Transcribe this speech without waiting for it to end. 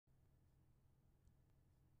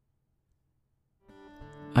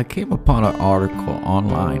I came upon an article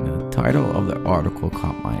online, and the title of the article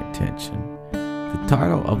caught my attention. The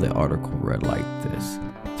title of the article read like this: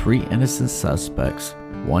 3 innocent suspects,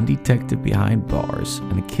 1 detective behind bars,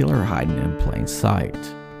 and a killer hiding in plain sight.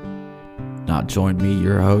 Now join me,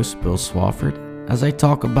 your host, Bill Swafford, as I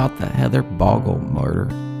talk about the Heather Bogle murder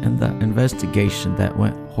and the investigation that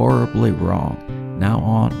went horribly wrong, now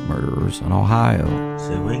on Murderers in Ohio.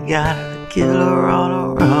 So we got a killer on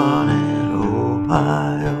a run in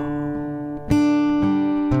Ohio.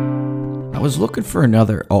 I was looking for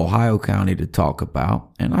another Ohio county to talk about,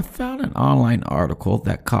 and I found an online article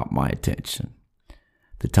that caught my attention.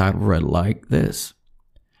 The title read like this: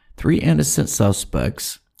 3 innocent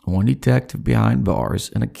suspects, 1 detective behind bars,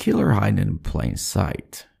 and a killer hiding in plain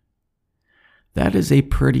sight. That is a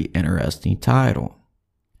pretty interesting title.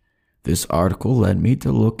 This article led me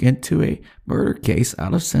to look into a murder case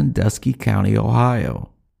out of Sandusky County, Ohio,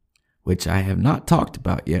 which I have not talked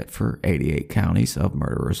about yet for 88 counties of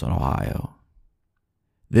Murderers in Ohio.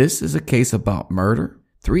 This is a case about murder,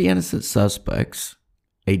 3 innocent suspects,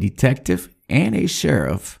 a detective, and a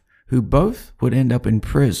sheriff who both would end up in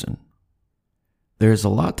prison. There's a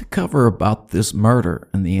lot to cover about this murder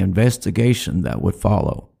and the investigation that would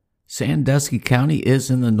follow. Sandusky County is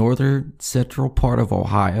in the northern central part of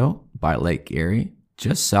Ohio by Lake Erie,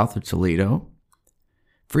 just south of Toledo.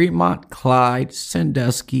 Fremont, Clyde,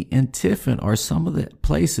 Sandusky, and Tiffin are some of the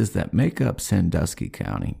places that make up Sandusky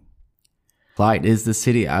County. Clyde is the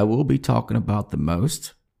city I will be talking about the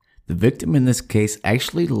most. The victim in this case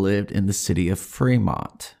actually lived in the city of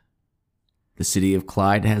Fremont. The city of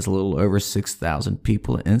Clyde has a little over 6,000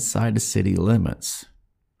 people inside the city limits.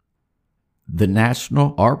 The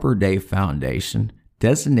National Arbor Day Foundation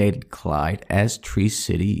designated Clyde as Tree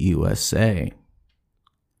City, USA.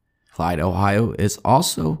 Clyde, Ohio is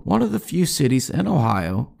also one of the few cities in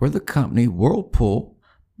Ohio where the company Whirlpool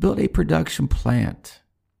built a production plant.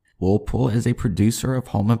 Whirlpool is a producer of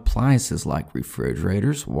home appliances like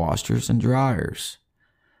refrigerators, washers, and dryers.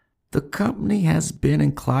 The company has been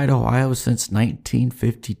in Clyde, Ohio since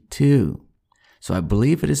 1952. So I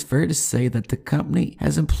believe it is fair to say that the company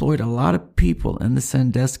has employed a lot of people in the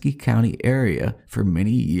Sandusky County area for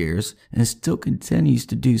many years and still continues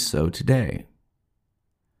to do so today.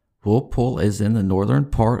 Whirlpool is in the northern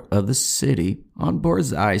part of the city on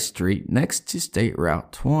Bullseye Street next to State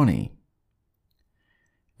Route 20.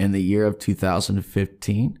 In the year of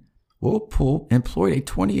 2015, Whirlpool employed a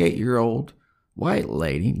 28-year-old white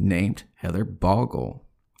lady named Heather Bogle,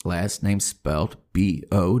 last name spelled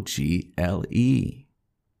Bogle.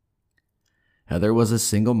 Heather was a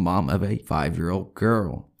single mom of a 5-year-old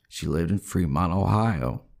girl. She lived in Fremont,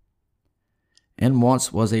 Ohio, and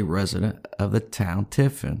once was a resident of the town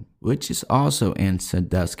Tiffin, which is also in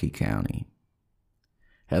Sandusky County.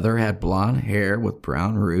 Heather had blonde hair with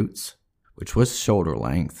brown roots, which was shoulder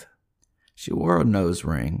length. She wore a nose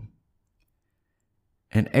ring.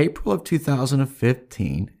 In April of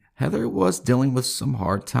 2015, Heather was dealing with some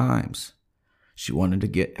hard times. She wanted to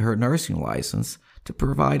get her nursing license to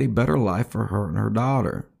provide a better life for her and her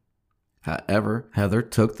daughter. However, Heather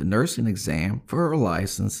took the nursing exam for her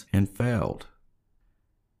license and failed.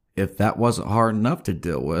 If that wasn't hard enough to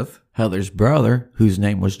deal with, Heather's brother, whose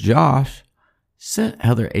name was Josh, sent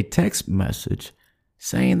Heather a text message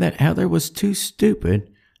saying that Heather was too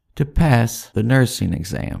stupid to pass the nursing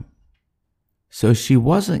exam. So she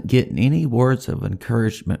wasn't getting any words of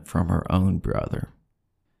encouragement from her own brother.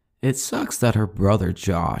 It sucks that her brother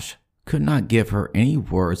Josh could not give her any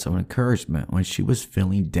words of encouragement when she was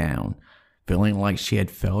feeling down, feeling like she had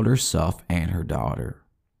failed herself and her daughter.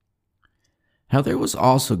 Heather was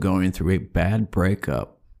also going through a bad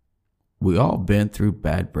breakup. We all been through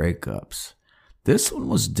bad breakups. This one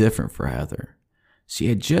was different for Heather. She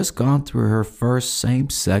had just gone through her first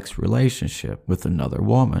same-sex relationship with another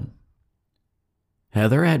woman.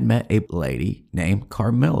 Heather had met a lady named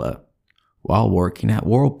Carmilla while working at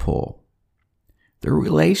Whirlpool. Their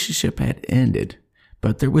relationship had ended,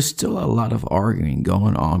 but there was still a lot of arguing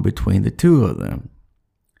going on between the two of them.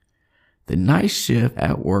 The night shift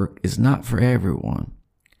at work is not for everyone.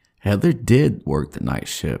 Heather did work the night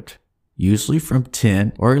shift, usually from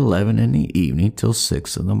 10 or 11 in the evening till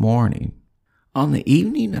 6 in the morning. On the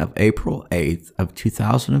evening of April 8th of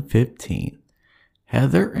 2015,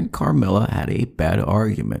 Heather and Carmilla had a bad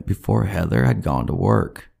argument before Heather had gone to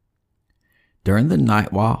work. During the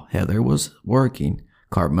night while Heather was working,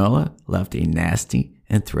 Carmilla left a nasty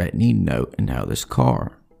and threatening note in Heather's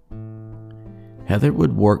car. Heather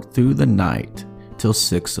would work through the night till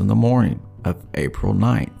 6 in the morning of April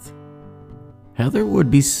 9th. Heather would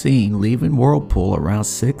be seen leaving Whirlpool around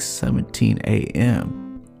 6:17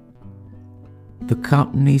 a.m. The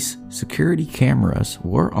company's security cameras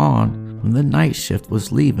were on when the night shift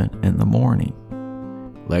was leaving in the morning.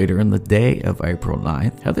 Later in the day of April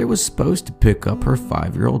 9th, Heather was supposed to pick up her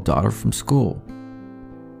 5-year-old daughter from school.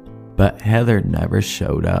 But Heather never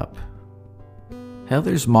showed up.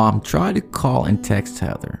 Heather's mom tried to call and text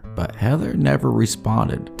Heather, but Heather never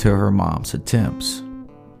responded to her mom's attempts.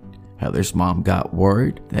 Heather's mom got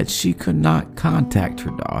worried that she could not contact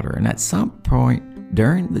her daughter, and at some point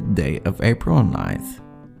during the day of April 9th,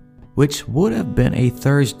 which would have been a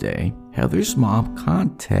Thursday, Heather's mom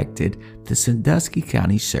contacted the Sandusky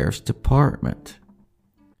County Sheriff's Department.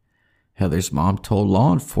 Heather's mom told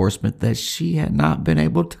law enforcement that she had not been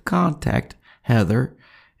able to contact Heather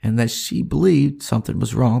and that she believed something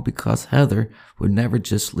was wrong because Heather would never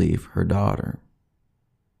just leave her daughter.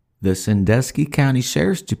 The Sandusky County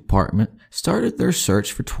Sheriff's Department started their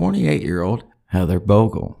search for 28-year-old Heather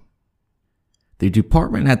Bogle. The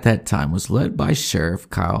department at that time was led by Sheriff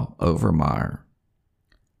Kyle Overmeyer.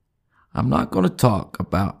 I'm not going to talk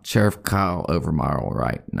about Sheriff Kyle Overmeyer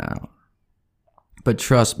right now, but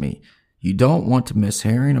trust me, you don't want to miss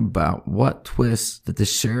hearing about what twists that the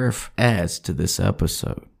sheriff adds to this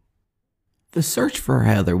episode. The search for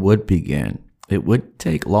Heather would begin. It would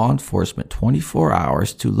take law enforcement 24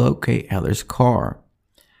 hours to locate Heather's car.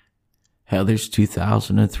 Heather's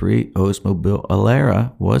 2003 Oldsmobile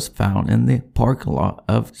Alera was found in the parking lot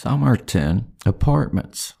of Somerton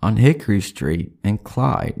Apartments on Hickory Street in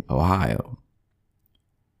Clyde, Ohio.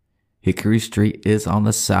 Hickory Street is on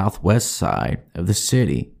the southwest side of the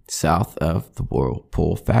city, south of the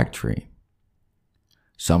Whirlpool factory.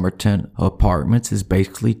 Somerton Apartments is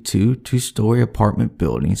basically two-story apartment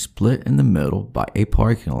buildings split in the middle by a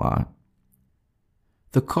parking lot.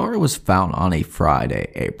 The car was found on a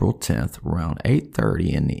Friday, April 10th, around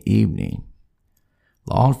 8:30 in the evening.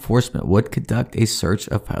 Law enforcement would conduct a search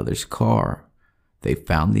of Heather's car. They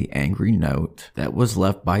found the angry note that was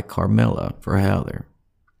left by Carmilla for Heather.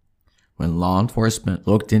 When law enforcement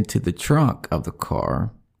looked into the trunk of the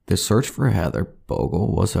car, the search for Heather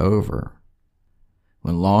Bogle was over.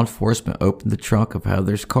 When law enforcement opened the trunk of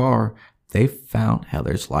Heather's car, they found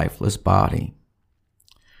Heather's lifeless body.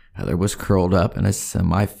 Heather was curled up in a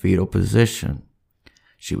semi-fetal position.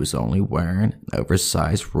 She was only wearing an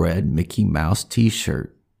oversized red Mickey Mouse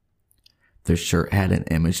t-shirt. The shirt had an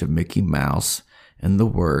image of Mickey Mouse and the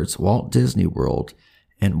words Walt Disney World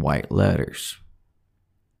in white letters.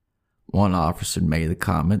 One officer made the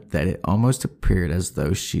comment that it almost appeared as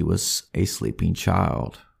though she was a sleeping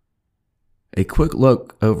child. A quick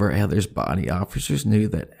look over Heather's body, officers knew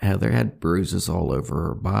that Heather had bruises all over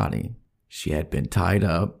her body. She had been tied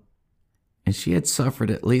up, and she had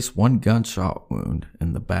suffered at least one gunshot wound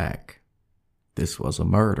in the back. This was a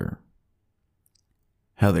murder.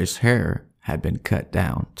 Heather's hair had been cut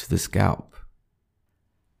down to the scalp.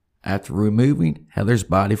 After removing Heather's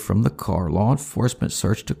body from the car, law enforcement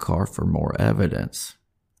searched the car for more evidence.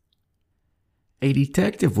 A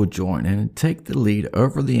detective would join in and take the lead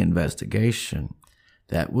over the investigation.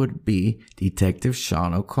 That would be Detective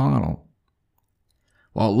Sean O'Connell.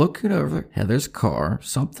 While looking over Heather's car,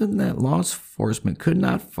 something that law enforcement could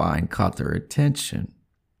not find caught their attention.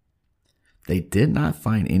 They did not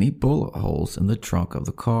find any bullet holes in the trunk of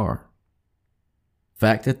the car. The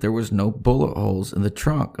fact that there was no bullet holes in the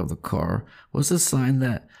trunk of the car was a sign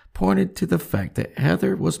that pointed to the fact that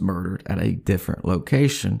Heather was murdered at a different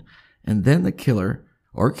location, and then the killer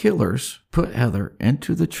or killers put Heather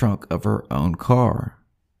into the trunk of her own car.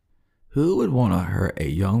 Who would want to hurt a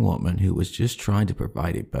young woman who was just trying to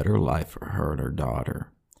provide a better life for her and her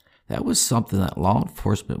daughter? That was something that law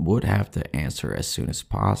enforcement would have to answer as soon as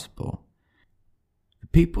possible. The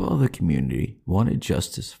people of the community wanted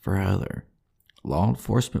justice for Heather. Law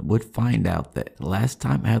enforcement would find out that the last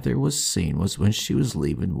time Heather was seen was when she was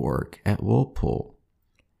leaving work at Whirlpool.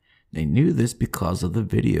 They knew this because of the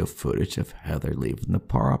video footage of Heather leaving the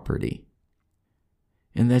property,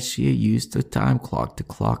 and that she had used the time clock to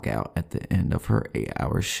clock out at the end of her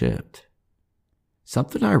 8-hour shift.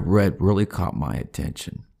 Something I read really caught my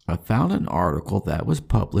attention. I found an article that was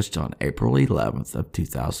published on April 11th of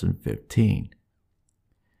 2015.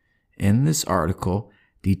 In this article,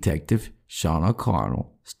 Detective Sean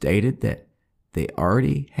O'Connell stated that they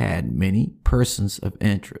already had many persons of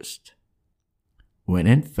interest, when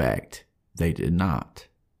in fact they did not.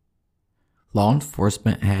 Law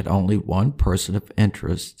enforcement had only one person of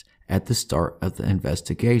interest at the start of the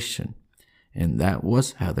investigation, and that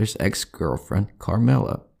was Heather's ex-girlfriend,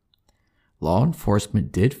 Carmilla. Law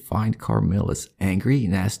enforcement did find Carmilla's angry,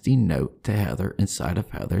 nasty note to Heather inside of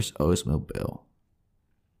Heather's Oldsmobile.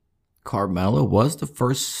 Carmela was the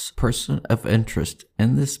first person of interest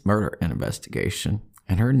in this murder investigation,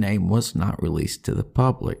 and her name was not released to the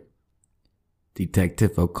public.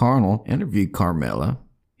 Detective O'Connell interviewed Carmela.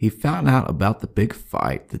 He found out about the big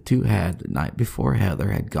fight the two had the night before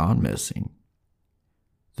Heather had gone missing.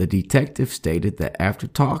 The detective stated that after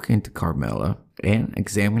talking to Carmela and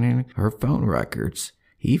examining her phone records,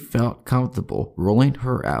 he felt comfortable ruling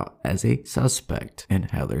her out as a suspect in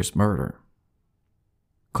Heather's murder.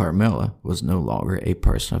 Carmela was no longer a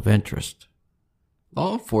person of interest.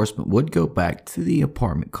 Law enforcement would go back to the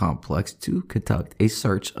apartment complex to conduct a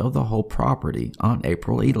search of the whole property on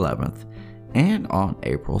April 11th and on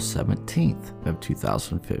April 17th of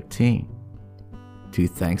 2015. Two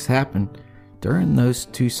things happened during those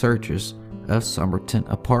two searches of Somerton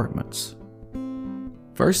Apartments.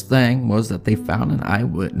 First thing was that they found an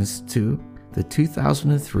eyewitness to the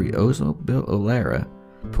 2003 Oldsmobile Alera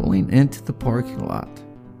pulling into the parking lot.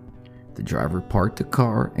 The driver parked the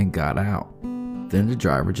car and got out. Then the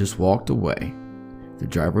driver just walked away. The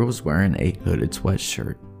driver was wearing a hooded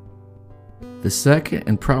sweatshirt. The second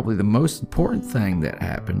and probably the most important thing that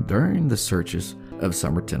happened during the searches of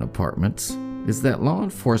Somerton Apartments is that law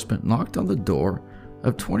enforcement knocked on the door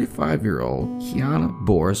of 25-year-old Kiana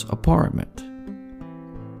Boer's apartment.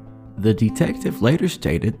 The detective later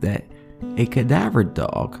stated that a cadaver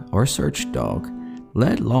dog or search dog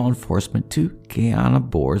led law enforcement to Kiana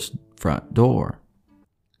Boer's front door.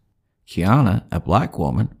 Kiana, a black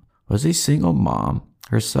woman, was a single mom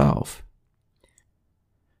herself.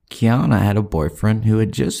 Kiana had a boyfriend who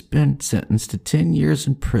had just been sentenced to 10 years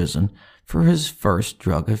in prison for his first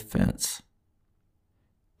drug offense.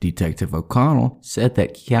 Detective O'Connell said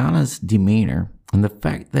that Kiana's demeanor and the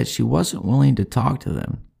fact that she wasn't willing to talk to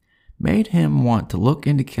them made him want to look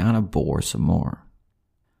into Kiana Boer some more.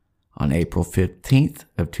 On April 15th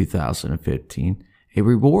of 2015, a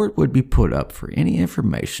reward would be put up for any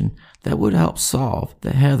information that would help solve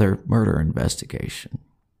the Heather murder investigation.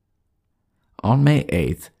 On May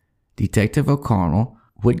 8th, Detective O'Connell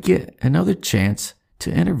would get another chance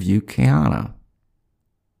to interview Kiana.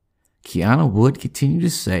 Kiana would continue to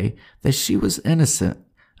say that she was innocent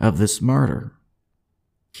of this murder.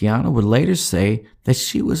 Kiana would later say that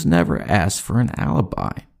she was never asked for an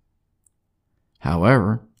alibi.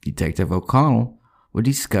 However, Detective O'Connell would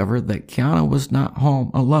discover that Kiana was not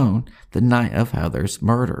home alone the night of Heather's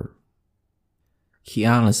murder.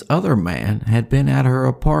 Kiana's other man had been at her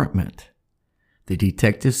apartment. The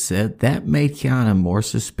detective said that made Kiana more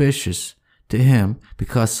suspicious to him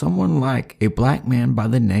because someone like a black man by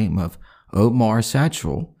the name of Omar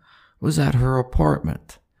Satchel was at her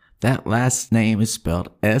apartment. That last name is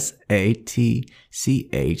spelled Satchel.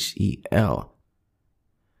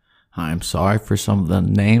 I'm sorry for some of the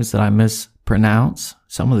names that I mispronounce.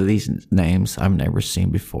 Some of these names I've never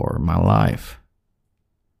seen before in my life.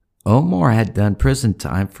 Omar had done prison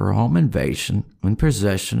time for home invasion and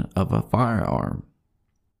possession of a firearm.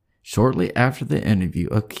 Shortly after the interview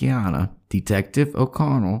of Kiana, Detective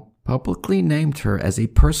O'Connell publicly named her as a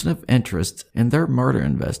person of interest in their murder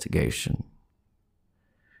investigation.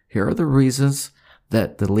 Here are the reasons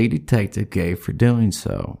that the lead detective gave for doing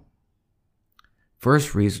so.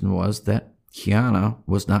 First reason was that Kiana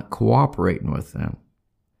was not cooperating with them.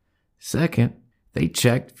 Second, they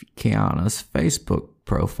checked Kiana's Facebook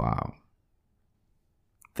profile.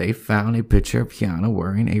 They found a picture of Kiana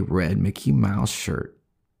wearing a red Mickey Mouse shirt.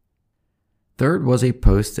 Third was a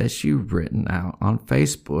post that she written out on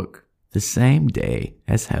Facebook the same day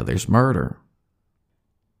as Heather's murder.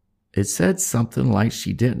 It said something like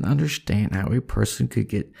she didn't understand how a person could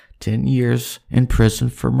get 10 years in prison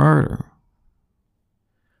for murder.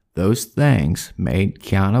 Those things made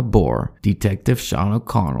Kiana Boer Detective Sean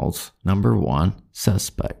O'Connell's number one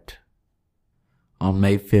suspect. On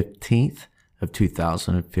May 15th of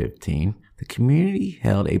 2015, the community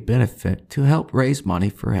held a benefit to help raise money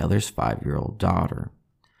for Heather's 5-year-old daughter.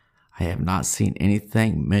 I have not seen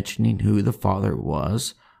anything mentioning who the father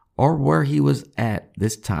was or where he was at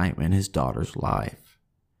this time in his daughter's life.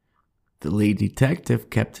 The lead detective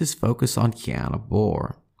kept his focus on Kiana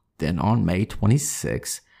Boer. Then on May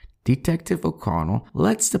 26, Detective O'Connell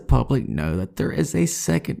lets the public know that there is a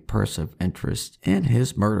second person of interest in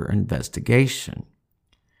his murder investigation.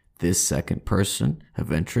 This second person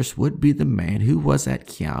of interest would be the man who was at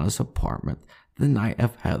Kiana's apartment the night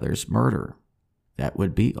of Heather's murder. That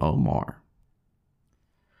would be Omar.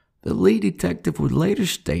 The lead detective would later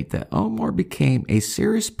state that Omar became a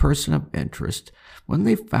serious person of interest when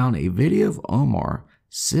they found a video of Omar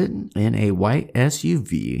sitting in a white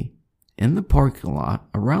SUV in the parking lot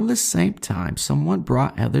around the same time someone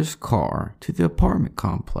brought Heather's car to the apartment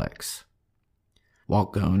complex. While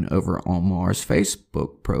going over Omar's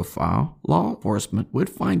Facebook profile, law enforcement would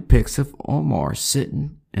find pics of Omar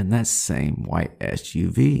sitting in that same white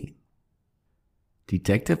SUV.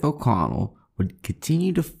 Detective O'Connell would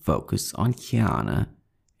continue to focus on Kiana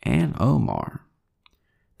and Omar.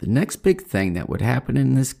 The next big thing that would happen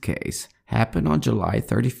in this case happened on July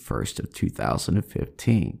 31st of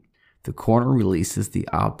 2015. The coroner releases the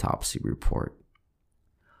autopsy report.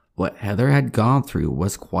 What Heather had gone through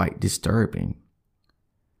was quite disturbing.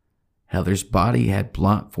 Heather's body had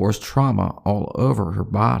blunt force trauma all over her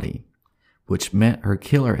body, which meant her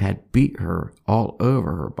killer had beat her all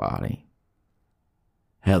over her body.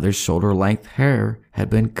 Heather's shoulder-length hair had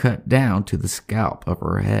been cut down to the scalp of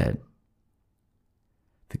her head.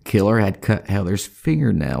 The killer had cut Heather's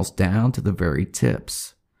fingernails down to the very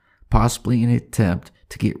tips, possibly in an attempt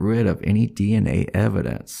to get rid of any DNA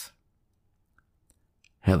evidence.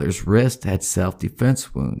 Heather's wrist had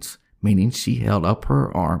self-defense wounds, meaning she held up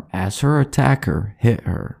her arm as her attacker hit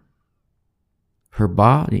her. Her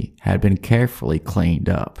body had been carefully cleaned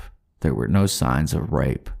up. There were no signs of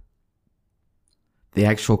rape. The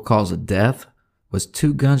actual cause of death was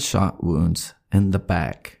 2 gunshot wounds in the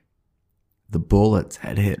back. The bullets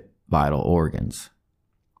had hit vital organs.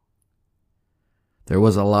 There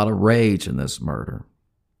was a lot of rage in this murder.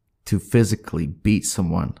 To physically beat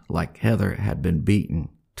someone like Heather had been beaten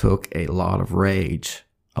took a lot of rage,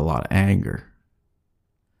 a lot of anger.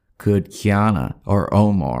 Could Kiana or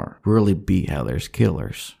Omar really be Heather's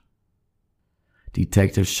killers?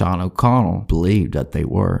 Detective Sean O'Connell believed that they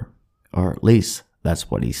were, or at least that's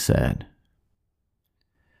what he said.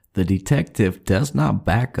 The detective does not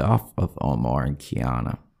back off of Omar and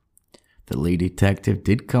Kiana. The lead detective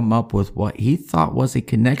did come up with what he thought was a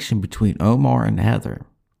connection between Omar and Heather.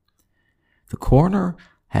 The coroner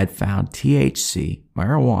had found THC,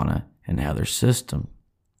 marijuana, in Heather's system.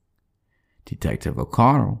 Detective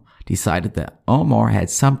O'Connell decided that Omar had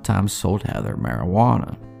sometimes sold Heather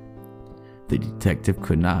marijuana. The detective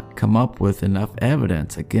could not come up with enough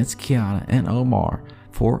evidence against Kiana and Omar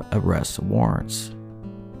for arrest warrants.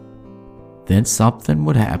 Then something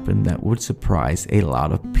would happen that would surprise a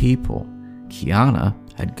lot of people. Kiana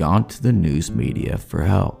had gone to the news media for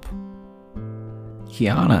help.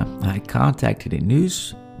 Kiana had contacted a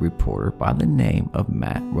news reporter by the name of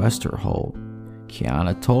Matt Westerholt.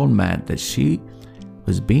 Kiana told Matt that she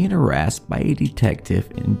was being harassed by a detective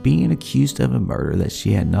and being accused of a murder that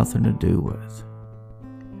she had nothing to do with.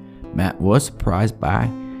 Matt was surprised by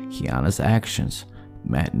Kiana's actions.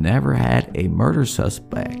 Matt never had a murder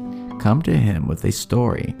suspect come to him with a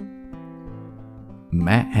story.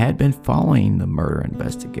 Matt had been following the murder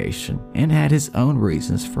investigation and had his own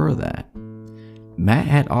reasons for that. Matt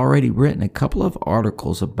had already written a couple of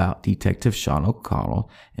articles about Detective Sean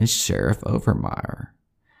O'Connell and Sheriff Overmeyer.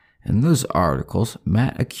 In those articles,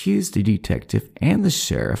 Matt accused the detective and the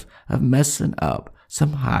sheriff of messing up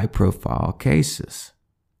some high-profile cases.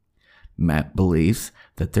 Matt believes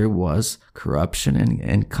that there was corruption and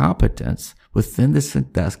incompetence within the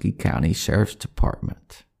Sandusky County Sheriff's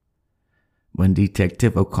Department. When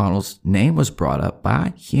Detective O'Connell's name was brought up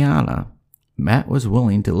by Kiana, Matt was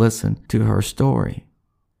willing to listen to her story.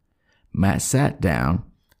 Matt sat down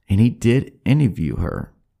and he did interview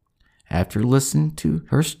her. After listening to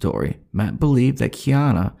her story, Matt believed that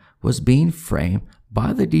Kiana was being framed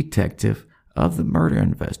by the detective of the murder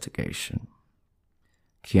investigation.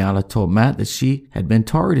 Kiana told Matt that she had been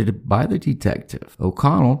targeted by the detective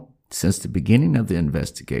O'Connell since the beginning of the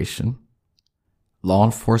investigation. Law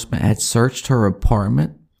enforcement had searched her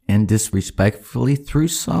apartment and disrespectfully threw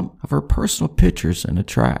some of her personal pictures in the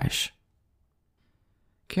trash.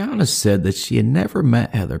 Kiana said that she had never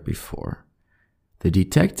met Heather before. The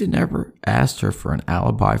detective never asked her for an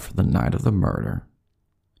alibi for the night of the murder.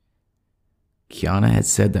 Kiana had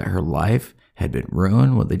said that her life had been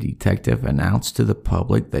ruined when the detective announced to the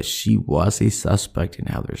public that she was a suspect in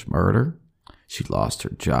Heather's murder. She lost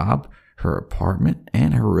her job, her apartment,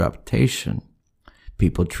 and her reputation.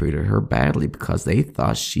 People treated her badly because they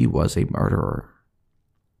thought she was a murderer.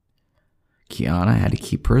 Kiana had to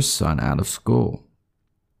keep her son out of school.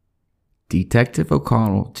 Detective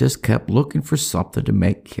O'Connell just kept looking for something to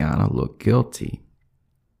make Kiana look guilty.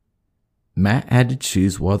 Matt had to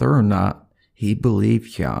choose whether or not he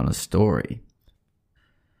believed Kiana's story.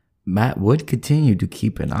 Matt would continue to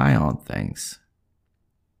keep an eye on things.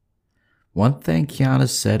 One thing Kiana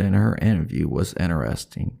said in her interview was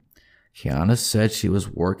interesting. Kiana said she was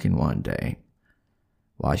working one day.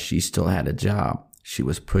 While she still had a job, she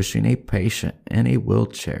was pushing a patient in a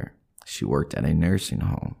wheelchair. She worked at a nursing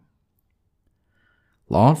home.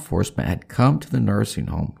 Law enforcement had come to the nursing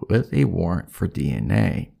home with a warrant for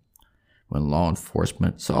DNA. When law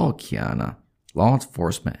enforcement saw Kiana, law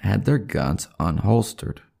enforcement had their guns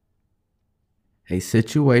unholstered. A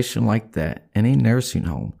situation like that in a nursing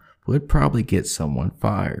home would probably get someone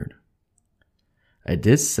fired. I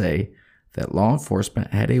did say that law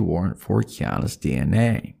enforcement had a warrant for Kiana's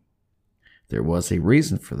DNA. There was a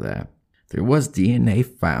reason for that. There was DNA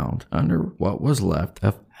found under what was left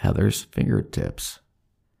of Heather's fingertips.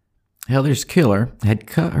 Heather's killer had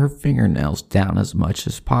cut her fingernails down as much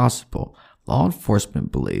as possible. Law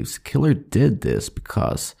enforcement believes the killer did this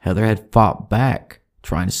because Heather had fought back,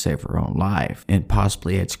 trying to save her own life, and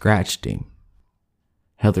possibly had scratched him.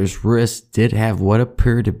 Heather's wrists did have what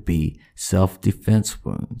appeared to be self-defense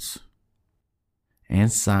wounds,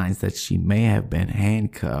 and signs that she may have been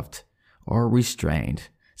handcuffed or restrained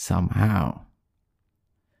somehow.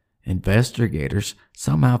 Investigators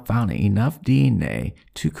somehow found enough DNA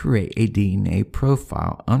to create a DNA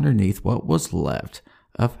profile underneath what was left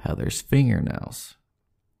of Heather's fingernails.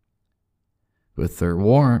 With their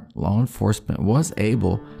warrant, law enforcement was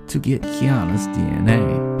able to get Kiana's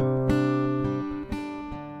DNA.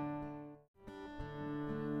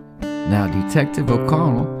 Now, Detective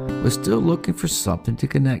O'Connell was still looking for something to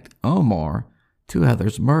connect Omar to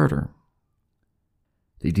Heather's murder.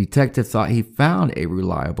 The detective thought he found a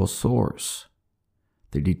reliable source.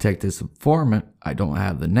 The detective's informant, I don't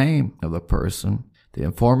have the name of the person, the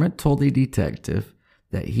informant told the detective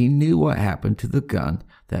that he knew what happened to the gun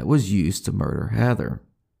that was used to murder Heather.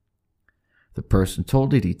 The person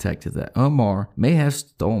told the detective that Omar may have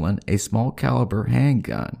stolen a small caliber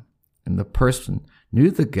handgun, and the person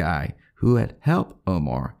knew the guy who had helped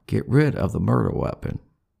Omar get rid of the murder weapon.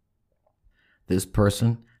 This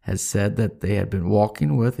person had said that they had been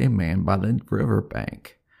walking with a man by the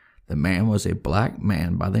riverbank. The man was a black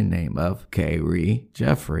man by the name of Kyrie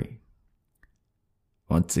Jeffrey.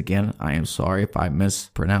 Once again, I am sorry if I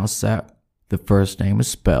mispronounced that. The first name is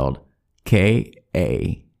spelled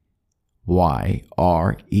Kayree.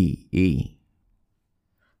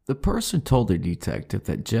 The person told the detective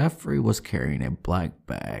that Jeffrey was carrying a black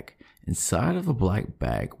bag. Inside of the black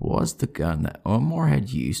bag was the gun that Omar had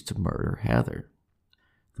used to murder Heather.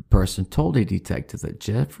 The person told the detective that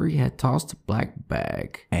Jeffrey had tossed the black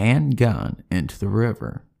bag and gun into the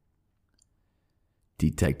river.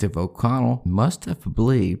 Detective O'Connell must have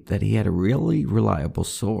believed that he had a really reliable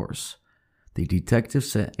source. The detective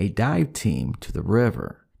sent a dive team to the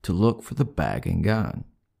river to look for the bag and gun.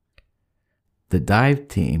 The dive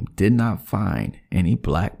team did not find any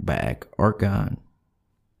black bag or gun.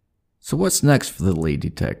 So what's next for the lead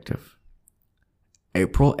detective?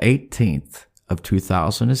 April 18th of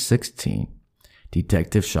 2016,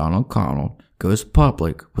 Detective Sean O'Connell goes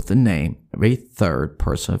public with the name of a third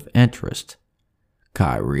person of interest,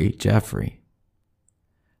 Kyrie Jeffrey.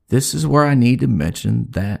 This is where I need to mention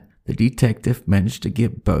that the detective managed to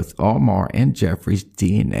get both Omar and Jeffrey's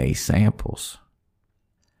DNA samples.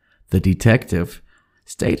 The detective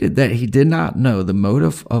stated that he did not know the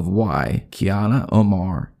motive of why Kiana,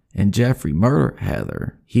 Omar, and Jeffrey murdered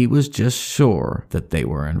Heather. He was just sure that they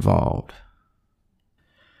were involved.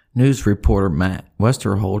 News reporter Matt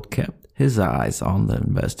Westerhold kept his eyes on the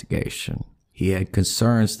investigation. He had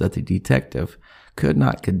concerns that the detective could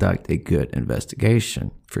not conduct a good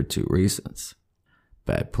investigation for two reasons: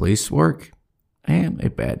 bad police work and a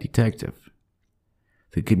bad detective.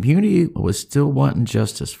 The community was still wanting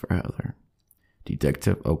justice for Heather.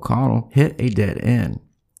 Detective O'Connell hit a dead end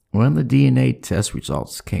when the DNA test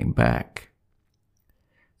results came back.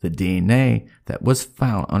 The DNA that was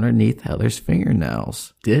found underneath Heather's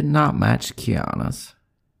fingernails did not match Kiana's,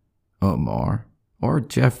 Omar, or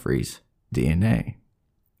Jeffrey's DNA.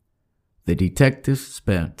 The detective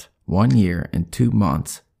spent 1 year and 2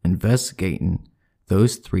 months investigating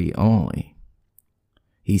those three only.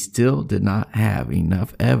 He still did not have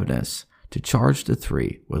enough evidence to charge the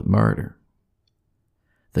three with murder.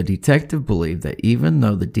 The detective believed that even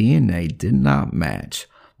though the DNA did not match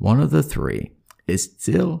one of the three, it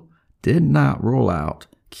still did not rule out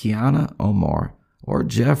Kiana, Omar, or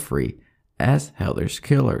Jeffrey as Heather's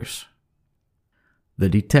killers. The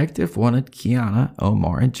detective wanted Kiana,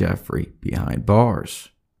 Omar, and Jeffrey behind bars.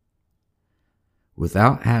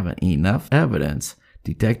 Without having enough evidence,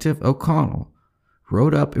 Detective O'Connell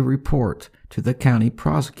wrote up a report to the county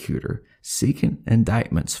prosecutor seeking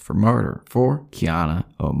indictments for murder for Kiana,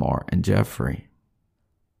 Omar, and Jeffrey.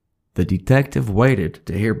 The detective waited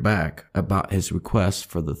to hear back about his request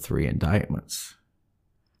for the 3 indictments.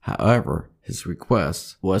 However, his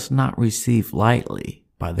request was not received lightly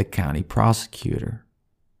by the county prosecutor.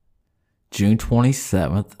 June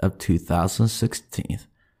 27th of 2016,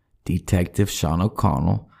 Detective Sean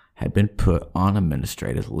O'Connell had been put on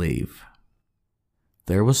administrative leave.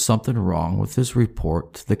 there was something wrong with his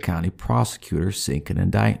report to the county prosecutor seeking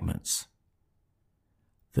indictments.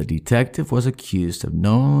 The detective was accused of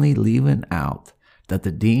knowingly leaving out that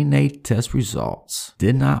the DNA test results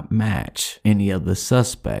did not match any of the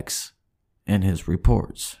suspects in his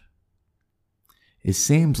reports. It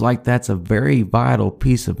seems like that's a very vital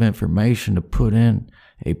piece of information to put in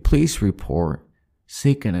a police report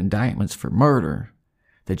seeking indictments for murder,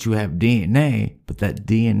 that you have DNA, but that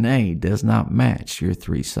DNA does not match your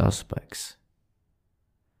 3 suspects.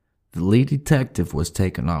 The lead detective was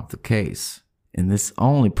taken off the case, and this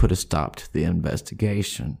only put a stop to the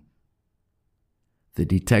investigation. The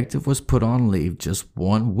detective was put on leave just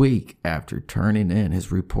 1 week after turning in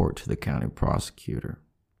his report to the county prosecutor.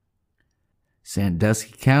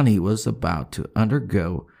 Sandusky County was about to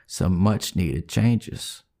undergo some much-needed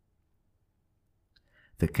changes.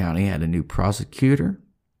 The county had a new prosecutor,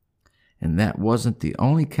 and that wasn't the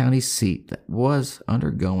only county seat that was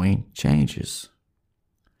undergoing changes.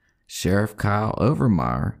 Sheriff Kyle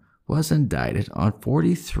Overmeyer was indicted on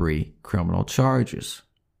 43 criminal charges.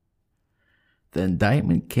 The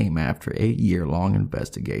indictment came after a year-long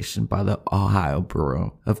investigation by the Ohio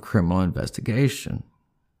Bureau of Criminal Investigation.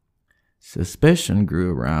 Suspicion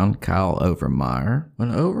grew around Kyle Overmeyer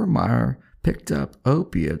when Overmeyer picked up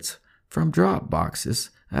opiates from drop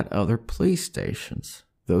boxes at other police stations.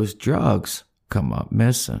 Those drugs come up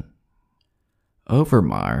missing.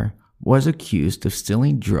 Overmeyer was accused of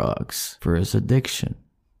stealing drugs for his addiction.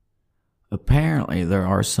 Apparently, there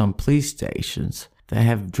are some police stations that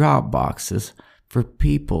have drop boxes for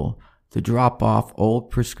people to drop off old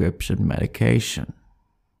prescription medication.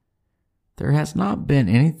 There has not been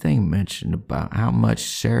anything mentioned about how much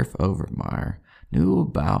Sheriff Overmeyer knew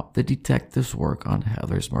about the detective's work on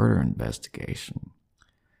Heather's murder investigation.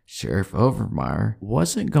 Sheriff Overmeyer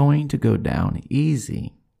wasn't going to go down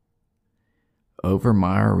easy.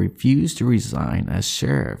 Overmeyer refused to resign as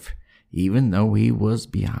sheriff, even though he was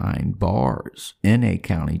behind bars in a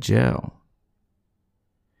county jail.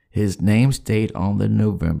 His name stayed on the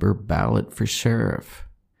November ballot for sheriff,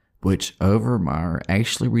 which Overmeyer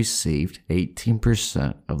actually received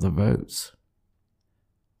 18% of the votes.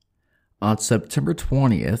 On September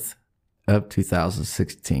 20th of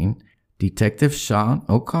 2016, Detective Sean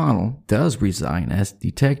O'Connell does resign as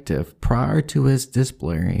detective prior to his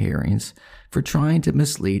disciplinary hearings for trying to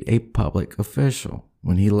mislead a public official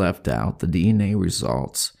when he left out the DNA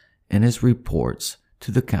results in his reports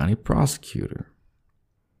to the county prosecutor.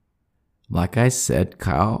 Like I said,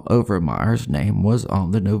 Kyle Overmeyer's name was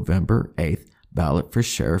on the November 8th ballot for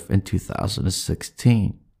sheriff in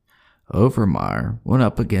 2016. Overmeyer went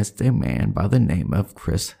up against a man by the name of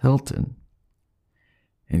Chris Hilton,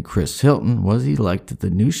 and Chris Hilton was elected the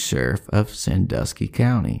new sheriff of Sandusky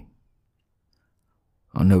County.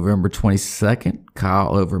 On November 22nd,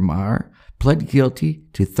 Kyle Overmeyer pled guilty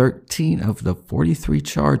to 13 of the 43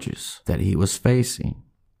 charges that he was facing.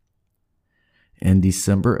 In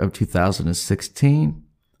December of 2016,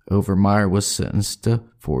 Overmeyer was sentenced to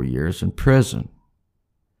 4 years in prison.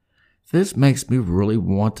 This makes me really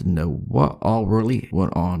want to know what all really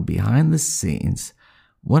went on behind the scenes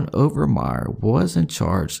when Overmeyer was in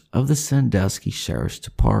charge of the Sandusky Sheriff's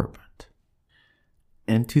Department.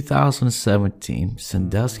 In 2017,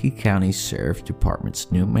 Sandusky County Sheriff's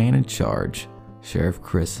Department's new man in charge, Sheriff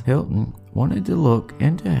Chris Hilton, wanted to look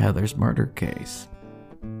into Heather's murder case.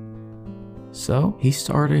 So he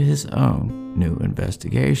started his own new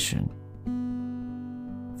investigation.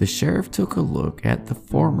 The sheriff took a look at the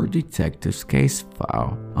former detective's case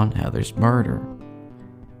file on Heather's murder.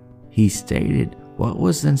 He stated what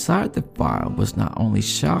was inside the file was not only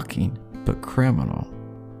shocking, but criminal.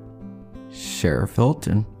 Sheriff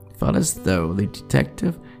Hilton felt as though the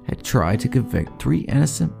detective had tried to convict 3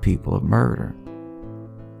 innocent people of murder.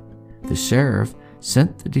 The sheriff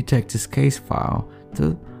sent the detective's case file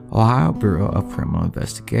to Ohio Bureau of Criminal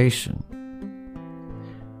Investigation.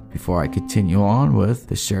 Before I continue on with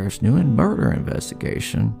the sheriff's new murder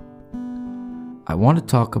investigation, I want to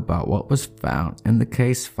talk about what was found in the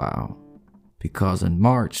case file, because in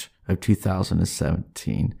March of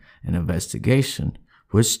 2017, an investigation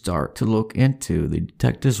would start to look into the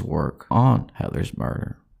detective's work on Heather's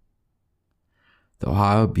murder. The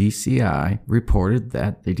Ohio BCI reported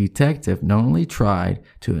that the detective not only tried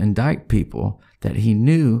to indict people that he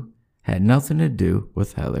knew had nothing to do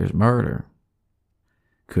with Heather's murder.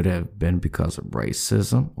 Could have been because of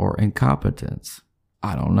racism or incompetence.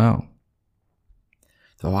 I don't know.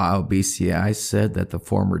 The Ohio BCI said that the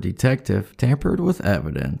former detective tampered with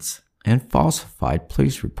evidence and falsified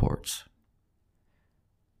police reports.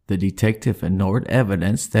 The detective ignored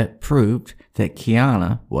evidence that proved that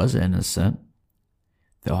Kiana was innocent.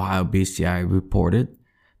 The Ohio BCI reported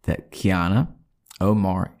that Kiana,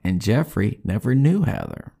 Omar, and Jeffrey never knew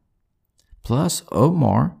Heather. Plus,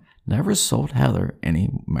 Omar never sold Heather any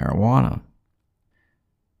marijuana.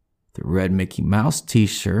 The red Mickey Mouse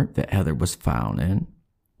t-shirt that Heather was found in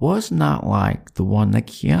was not like the one that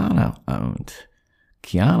Kiana owned.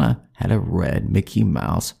 Kiana had a red Mickey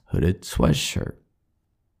Mouse hooded sweatshirt.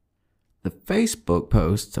 The Facebook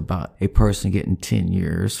post about a person getting 10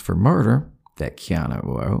 years for murder that Kiana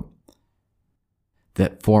wrote,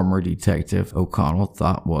 that former Detective O'Connell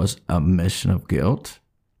thought was a admission of guilt.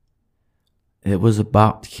 It was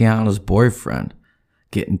about Kiana's boyfriend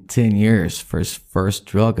getting 10 years for his first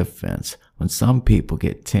drug offense when some people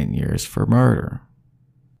get 10 years for murder.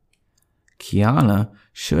 Kiana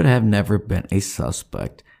should have never been a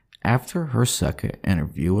suspect after her second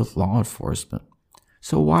interview with law enforcement.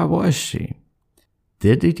 So why was she?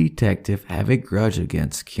 Did the detective have a grudge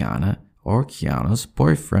against Kiana or Kiana's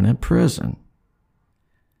boyfriend in prison?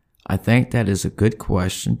 I think that is a good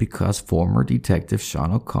question because former Detective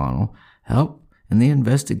Sean O'Connell helped in the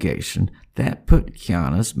investigation that put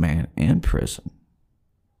Kiana's man in prison.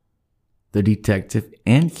 The detective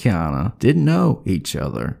and Kiana didn't know each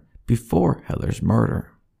other before Heather's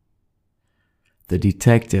murder. The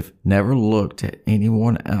detective never looked at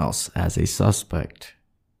anyone else as a suspect.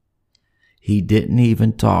 He didn't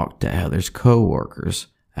even talk to Heather's co-workers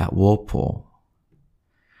at Whirlpool.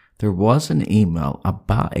 There was an email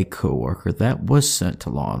about a co-worker that was sent to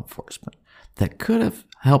law enforcement that could have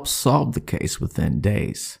helped solve the case within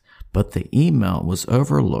days, but the email was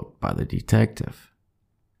overlooked by the detective.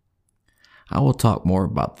 I will talk more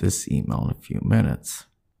about this email in a few minutes.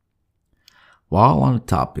 While on the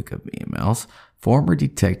topic of emails, former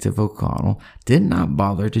Detective O'Connell did not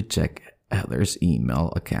bother to check Heather's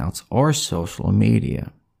email accounts or social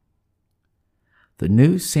media. The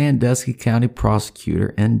new Sandusky County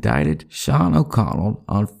prosecutor indicted Sean O'Connell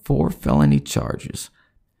on 4 felony charges: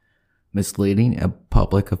 misleading a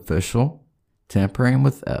public official, tampering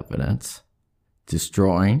with evidence,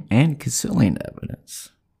 destroying and concealing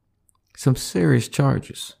evidence. Some serious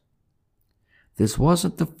charges. This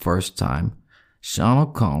wasn't the first time Sean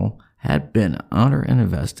O'Connell had been under an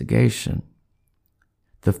investigation.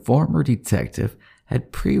 The former detective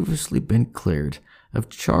had previously been cleared of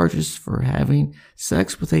charges for having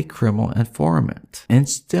sex with a criminal informant and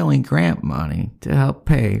stealing grant money to help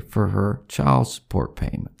pay for her child support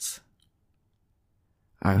payments.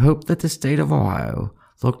 I hope that the state of Ohio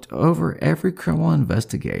looked over every criminal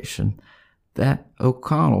investigation that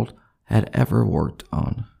O'Connell had ever worked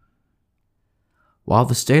on. While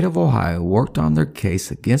the state of Ohio worked on their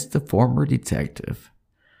case against the former detective,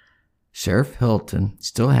 Sheriff Hilton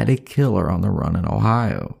still had a killer on the run in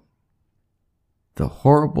Ohio. The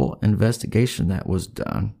horrible investigation that was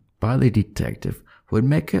done by the detective would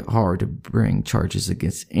make it hard to bring charges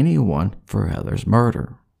against anyone for Heather's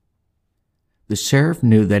murder. The sheriff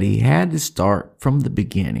knew that he had to start from the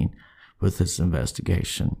beginning with his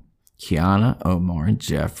investigation. Kiana, Omar, and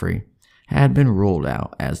Jeffrey had been ruled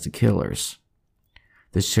out as the killers.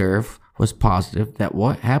 The sheriff was positive that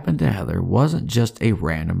what happened to Heather wasn't just a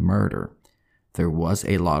random murder. There was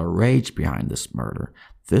a lot of rage behind this murder.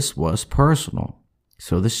 This was personal.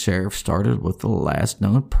 So the sheriff started with the last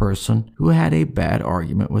known person who had a bad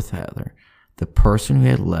argument with Heather, the person who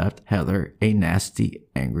had left Heather a nasty,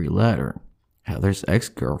 angry letter, Heather's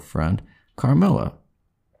ex-girlfriend, Carmilla.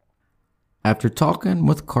 After talking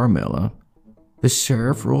with Carmilla, the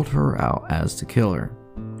sheriff ruled her out as the killer.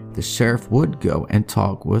 The sheriff would go and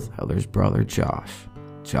talk with Heather's brother, Josh.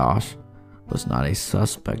 Josh was not a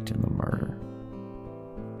suspect in the murder.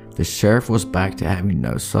 The sheriff was back to having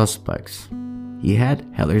no suspects. He had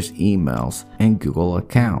Heather's emails and Google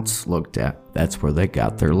accounts looked at. That's where they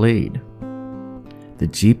got their lead. The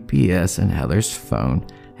GPS in Heather's phone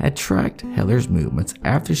had tracked Heather's movements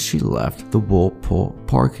after she left the Whirlpool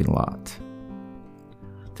parking lot.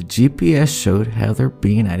 The GPS showed Heather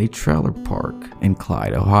being at a trailer park in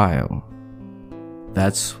Clyde, Ohio.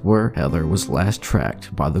 That's where Heather was last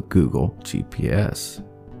tracked by the Google GPS.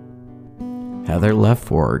 Heather left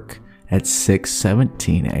work at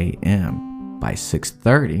 6:17 a.m. By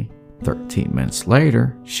 6:30, 13 minutes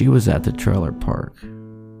later, she was at the trailer park.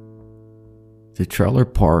 The trailer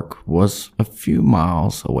park was a few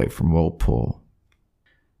miles away from Whirlpool.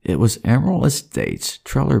 It was Emerald Estates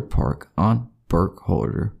Trailer Park on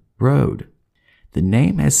Burkholder Road. The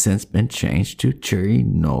name has since been changed to Cherry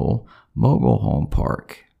Knoll Mobile Home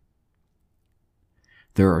Park.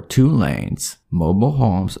 There are 2 lanes, mobile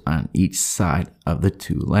homes on each side of the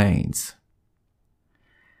 2 lanes.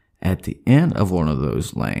 At the end of one of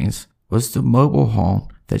those lanes was the mobile home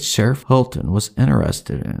that Sheriff Hilton was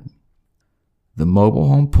interested in. The mobile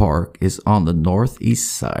home park is on the northeast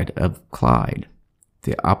side of Clyde,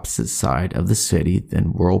 the opposite side of the city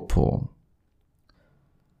than Whirlpool.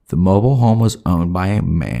 The mobile home was owned by a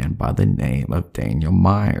man by the name of Daniel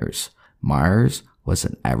Myers. Myers was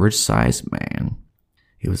an average-sized man.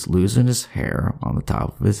 He was losing his hair on the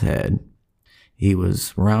top of his head. He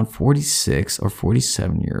was around 46 or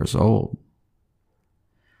 47 years old.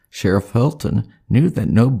 Sheriff Hilton knew that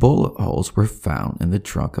no bullet holes were found in the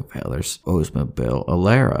trunk of Heather's Oldsmobile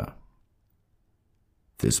Alera.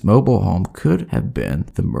 This mobile home could have been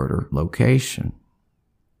the murder location.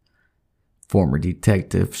 Former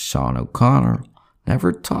Detective Sean O'Connor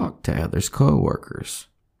never talked to Heather's co-workers.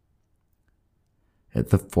 If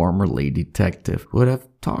the former lead detective would have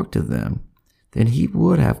talked to them, then he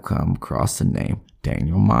would have come across the name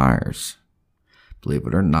Daniel Myers. Believe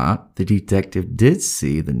it or not, the detective did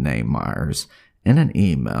see the name Myers in an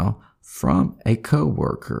email from a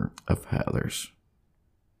co-worker of Heather's.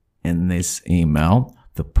 In this email,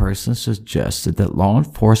 the person suggested that law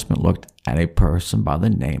enforcement looked at a person by the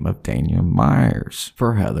name of Daniel Myers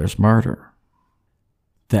for Heather's murder.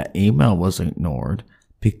 That email was ignored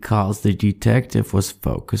because the detective was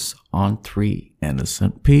focused on 3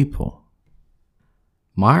 innocent people.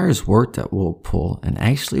 Myers worked at Whirlpool and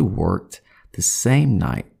actually worked the same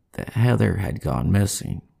night that Heather had gone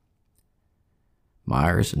missing.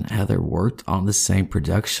 Myers and Heather worked on the same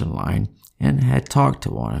production line and had talked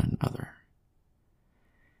to one another.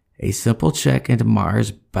 A simple check into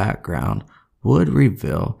Myers' background would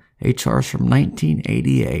reveal a charge from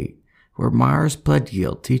 1988 where Myers pled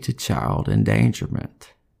guilty to child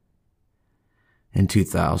endangerment. In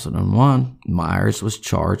 2001, Myers was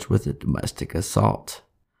charged with a domestic assault.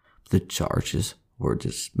 The charges were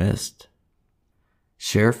dismissed.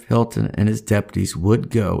 Sheriff Hilton and his deputies would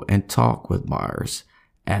go and talk with Myers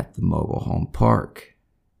at the mobile home park.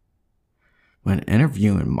 When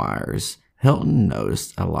interviewing Myers, Hilton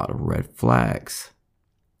noticed a lot of red flags.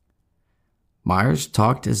 Myers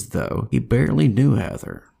talked as though he barely knew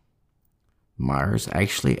Heather. Myers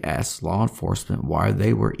actually asked law enforcement why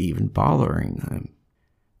they were even bothering him.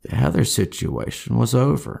 The Heather situation was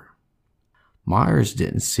over. Myers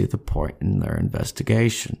didn't see the point in their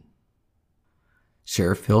investigation.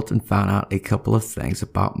 Sheriff Hilton found out a couple of things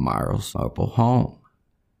about Myers' mobile home.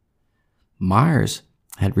 Myers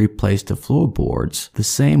had replaced the floorboards the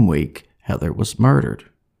same week Heather was murdered.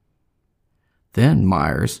 Then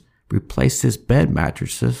Myers replaced his bed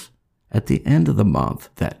mattresses at the end of the month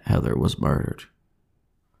that Heather was murdered.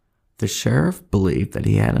 The sheriff believed that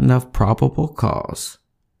he had enough probable cause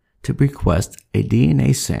to request a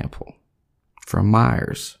DNA sample from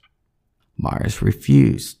Myers. Myers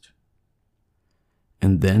refused.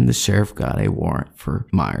 And then the sheriff got a warrant for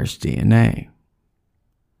Myers' DNA.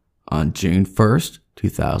 On June 1st,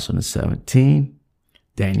 2017,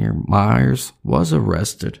 Daniel Myers was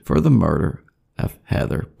arrested for the murder of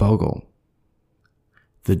Heather Bogle.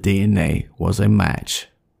 The DNA was a match.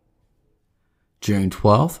 June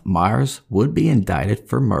 12th, Myers would be indicted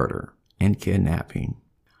for murder and kidnapping.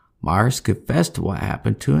 Myers confessed to what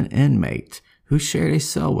happened to an inmate who shared a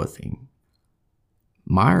cell with him.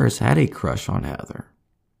 Myers had a crush on Heather.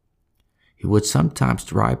 He would sometimes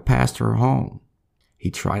drive past her home. He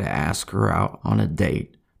tried to ask her out on a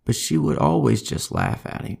date, but she would always just laugh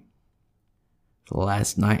at him. The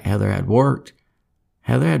last night Heather had worked,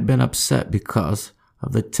 Heather had been upset because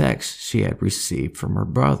of the text she had received from her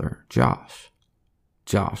brother, Josh.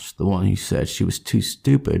 Josh, the one who said she was too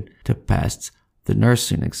stupid to pass the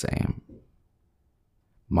nursing exam.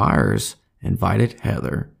 Myers invited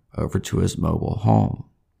Heather over to his mobile home.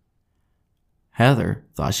 Heather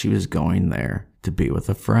thought she was going there to be with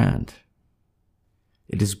a friend.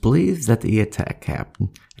 It is believed that the attack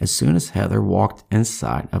happened as soon as Heather walked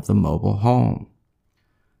inside of the mobile home.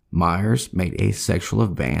 Myers made a sexual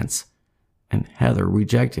advance and Heather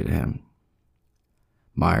rejected him.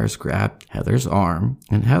 Myers grabbed Heather's arm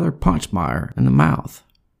and Heather punched Myers in the mouth.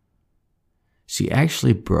 She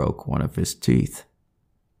actually broke one of his teeth.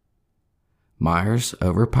 Myers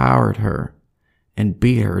overpowered her and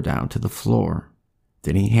beat her down to the floor.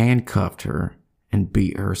 Then he handcuffed her and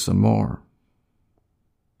beat her some more.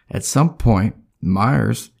 At some point,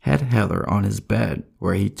 Myers had Heather on his bed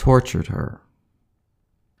where he tortured her.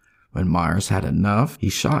 When Myers had enough, he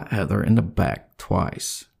shot Heather in the back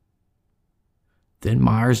twice. Then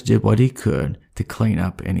Myers did what he could to clean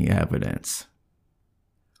up any evidence.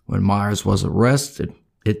 When Myers was arrested,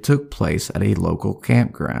 it took place at a local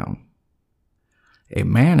campground. A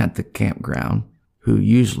man at the campground, who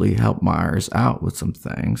usually helped Myers out with some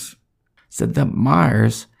things, said that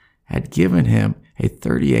Myers had given him a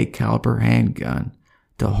 .38 caliber handgun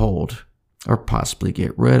to hold or possibly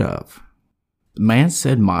get rid of. The man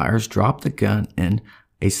said Myers dropped the gun in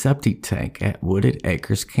a septic tank at Wooded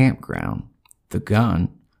Acres campground. The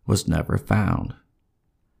gun was never found.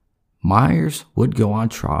 Myers would go on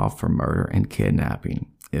trial for murder and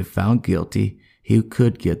kidnapping. If found guilty, he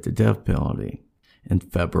could get the death penalty. In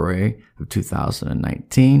February of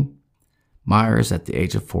 2019, Myers, at the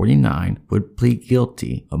age of 49, would plead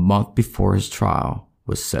guilty a month before his trial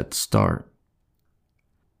was set to start.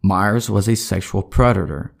 Myers was a sexual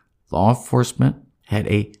predator. Law enforcement had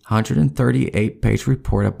a 138-page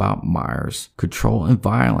report about Myers' control and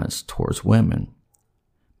violence towards women.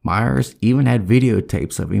 Myers even had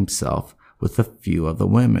videotapes of himself with a few of the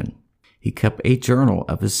women. He kept a journal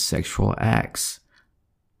of his sexual acts.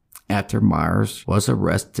 After Myers was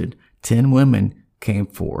arrested, 10 women came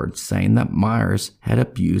forward saying that Myers had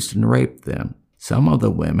abused and raped them. Some of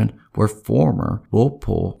the women were former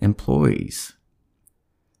Whirlpool employees.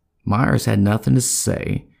 Myers had nothing to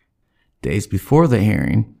say. Days before the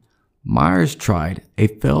hearing, Myers tried a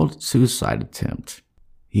failed suicide attempt.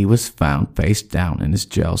 He was found face down in his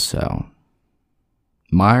jail cell.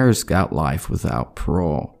 Myers got life without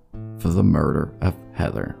parole for the murder of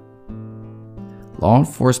Heather. Law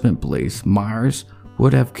enforcement believes Myers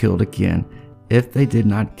would have killed again if they did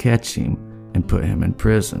not catch him and put him in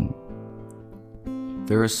prison.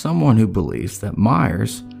 There is someone who believes that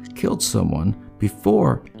Myers killed someone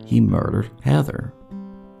before he murdered Heather.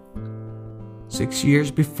 6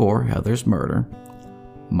 years before Heather's murder,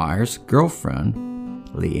 Myers' girlfriend,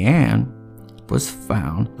 Leanne, was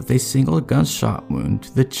found with a single gunshot wound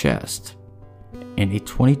to the chest and a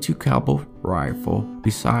 .22 caliber rifle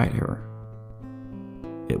beside her.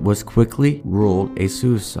 It was quickly ruled a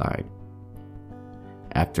suicide.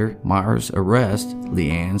 After Myers' arrest,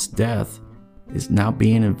 Leanne's death is now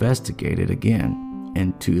being investigated again,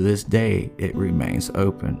 and to this day it remains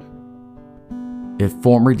open. If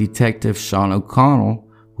former Detective Sean O'Connell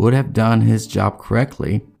would have done his job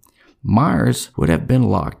correctly, Myers would have been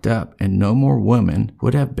locked up and no more women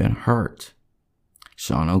would have been hurt.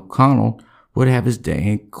 Sean O'Connell would have his day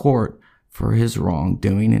in court for his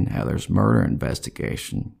wrongdoing in Heather's murder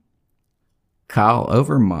investigation. Kyle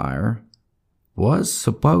Overmeyer was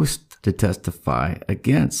supposed to testify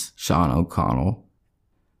against Sean O'Connell,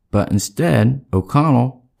 but instead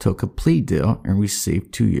O'Connell took a plea deal and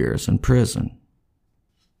received 2 years in prison.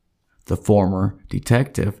 The former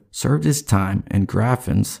detective served his time in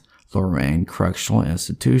Grafton's Lorraine Correctional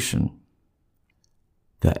Institution.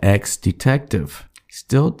 The ex-detective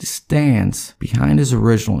still stands behind his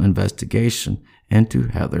original investigation into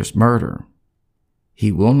Heather's murder.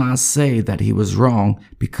 He will not say that he was wrong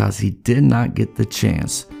because he did not get the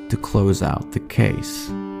chance to close out the case.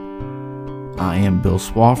 I am Bill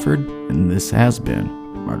Swafford, and this has been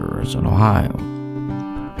Murderers in Ohio.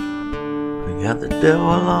 We got the devil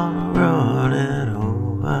on the run in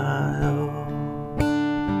Ohio.